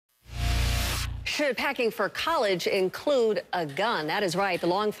Should packing for college include a gun? That is right. The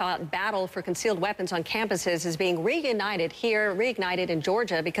long-fought battle for concealed weapons on campuses is being reignited in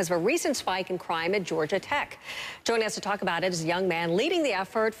Georgia because of a recent spike in crime at Georgia Tech. Joining us to talk about it is a young man leading the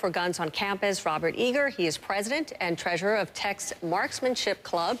effort for guns on campus, Robert Eagar. He is president and treasurer of Tech's Marksmanship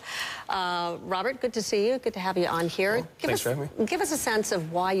Club. Robert, good to see you. Good to have you on here. Well, thanks for having me. Give us a sense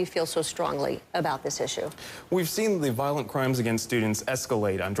of why you feel so strongly about this issue. We've seen the violent crimes against students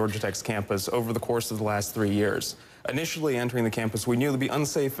escalate on Georgia Tech's campus over the course of the last 3 years. Initially entering the campus, we knew it would be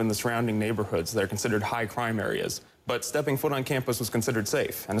unsafe in the surrounding neighborhoods that are considered high crime areas. But stepping foot on campus was considered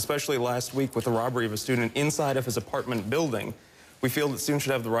safe. And especially last week with the robbery of a student inside of his apartment building, we feel that students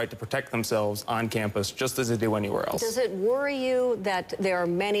should have the right to protect themselves on campus just as they do anywhere else. Does it worry you that there are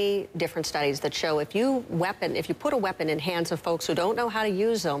many different studies that show if you put a weapon in hands of folks who don't know how to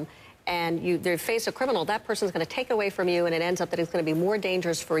use them, and they face a criminal, that person's going to take away from you, and it ends up that it's going to be more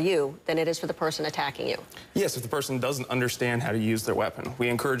dangerous for you than it is for the person attacking you? Yes, if the person doesn't understand how to use their weapon. We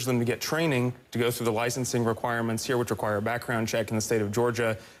encourage them to get training to go through the licensing requirements here, which require a background check in the state of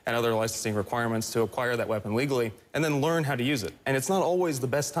Georgia, and other licensing requirements to acquire that weapon legally, and then learn how to use it. And it's not always the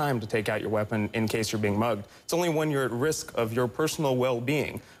best time to take out your weapon in case you're being mugged. It's only when you're at risk of your personal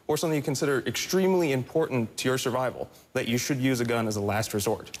well-being or something you consider extremely important to your survival that you should use a gun as a last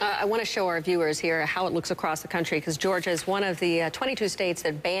resort. I want to show our viewers here how it looks across the country, because Georgia is one of the 22 states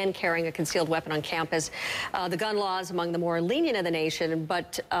that ban carrying a concealed weapon on campus. The gun law is among the more lenient in the nation,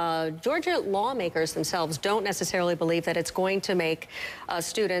 but Georgia lawmakers themselves don't necessarily believe that it's going to make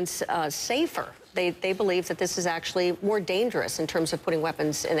students safer. They believe that this is actually more dangerous in terms of putting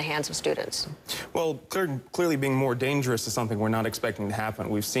weapons in the hands of students. Well, clearly being more dangerous is something we're not expecting to happen.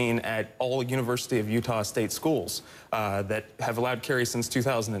 We've seen at all University of Utah state schools that have allowed carry since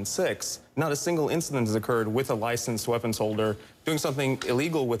 2006, not a single incident has occurred with a licensed weapons holder doing something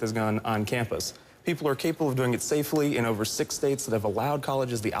illegal with his gun on campus. People are capable of doing it safely in over 6 states that have allowed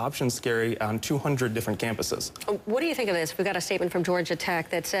colleges the option to carry on 200 different campuses. What do you think of this? We've got a statement from Georgia Tech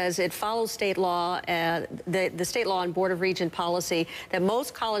that says it follows state law, the state law and Board of Regents policy that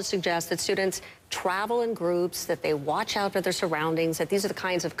most colleges suggest that students travel in groups, that they watch out for their surroundings, that these are the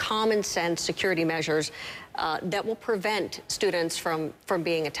kinds of common sense security measures that will prevent students from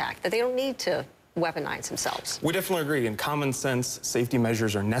being attacked, that they don't need to weaponize themselves. We definitely agree, and common sense safety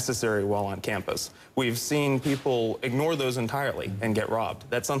measures are necessary while on campus. We've seen people ignore those entirely and get robbed.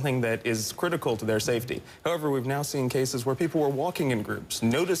 That's something that is critical to their safety. However, we've now seen cases where people were walking in groups,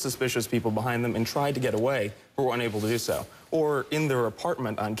 noticed suspicious people behind them, and tried to get away, but were unable to do so. Or in their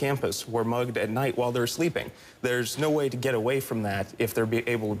apartment on campus were mugged at night while they're sleeping. There's no way to get away from that if they're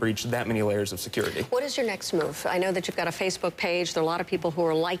able to breach that many layers of security. What is your next move? I know that you've got a Facebook page. There are a lot of people who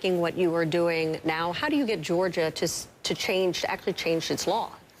are liking what you are doing now. How do you get Georgia to actually change its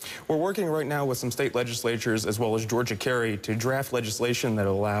law? We're working right now with some state legislatures as well as Georgia Carry to draft legislation that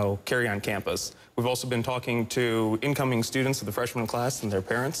will allow carry on campus. We've also been talking to incoming students of the freshman class and their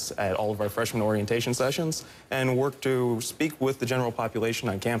parents at all of our freshman orientation sessions and work to speak with the general population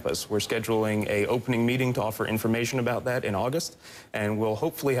on campus. We're scheduling an opening meeting to offer information about that in August, and we'll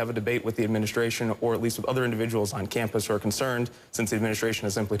hopefully have a debate with the administration or at least with other individuals on campus who are concerned, since the administration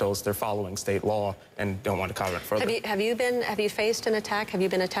has simply told us they're following state law and don't want to comment further. Have you faced an attack? Have you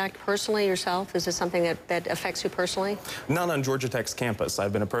been attacked personally yourself? Is this something that affects you personally? Not on Georgia Tech's campus.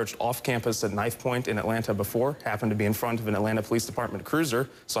 I've been approached off campus at Knife Point in Atlanta before. Happened to be in front of an Atlanta Police Department cruiser,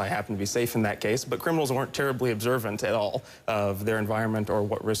 so I happened to be safe in that case. But criminals weren't terribly observant at all of their environment or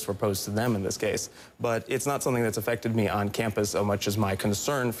what risks were posed to them in this case. But it's not something that's affected me on campus so much as my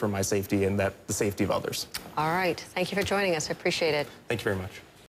concern for my safety and the safety of others. All right. Thank you for joining us. I appreciate it. Thank you very much.